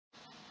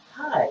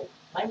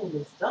My name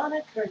is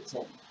Donna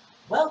Curtin.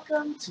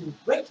 Welcome to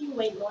Breaking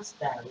Weight Loss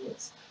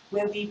Barriers,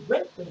 where we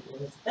break weight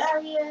loss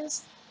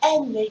barriers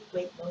and make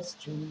weight loss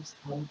dreams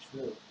come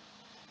true.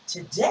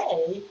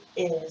 Today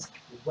is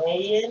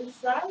Weigh-In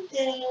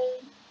Friday.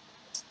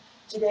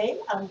 Today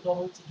I'm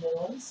going to get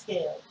on the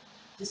scale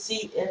to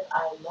see if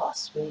I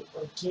lost weight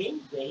or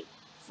gained weight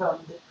from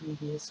the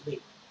previous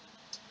week.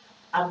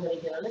 I'm going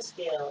to get on the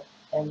scale,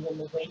 and when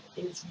the weight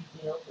is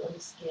revealed on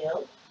the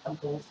scale, I'm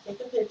going to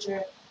take a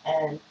picture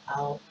and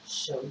I'll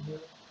show you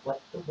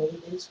what the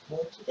weight is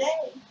for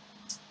today.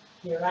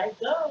 Here I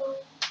go.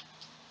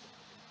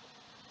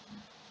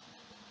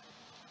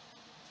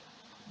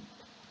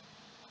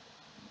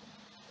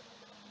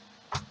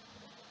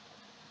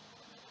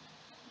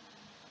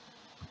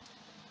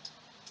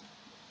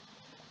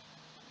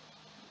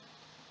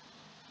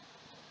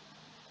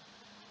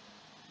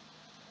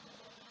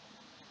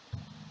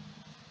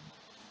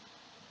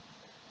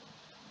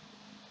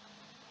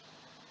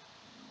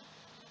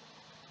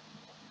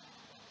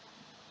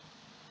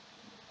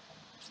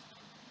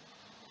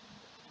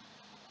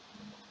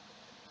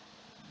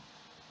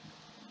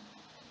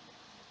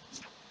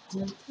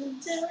 Dun, dun,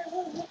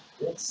 dun.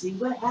 Let's see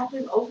what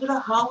happened over the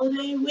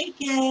holiday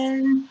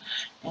weekend.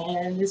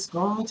 And it's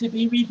going to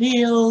be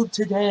revealed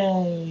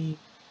today.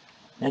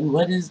 And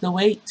what is the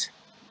weight?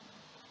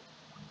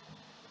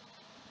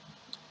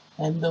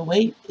 And the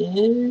weight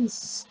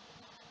is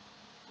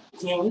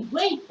gained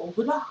weight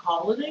over the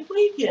holiday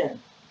weekend.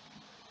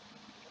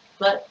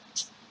 But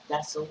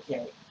that's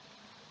okay.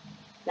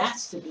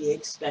 That's to be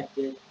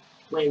expected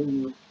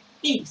when you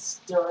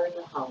feast during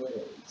the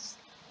holidays.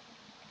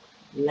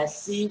 Let's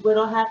see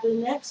what'll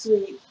happen next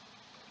week.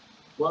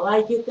 Will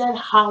I get that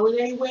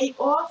holiday weight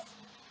off?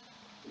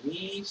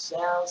 We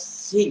shall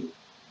see.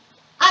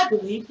 I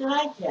believe that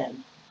I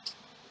can.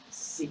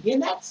 See you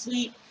next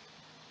week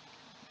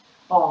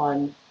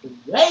on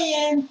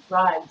Weigh-In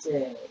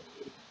Friday.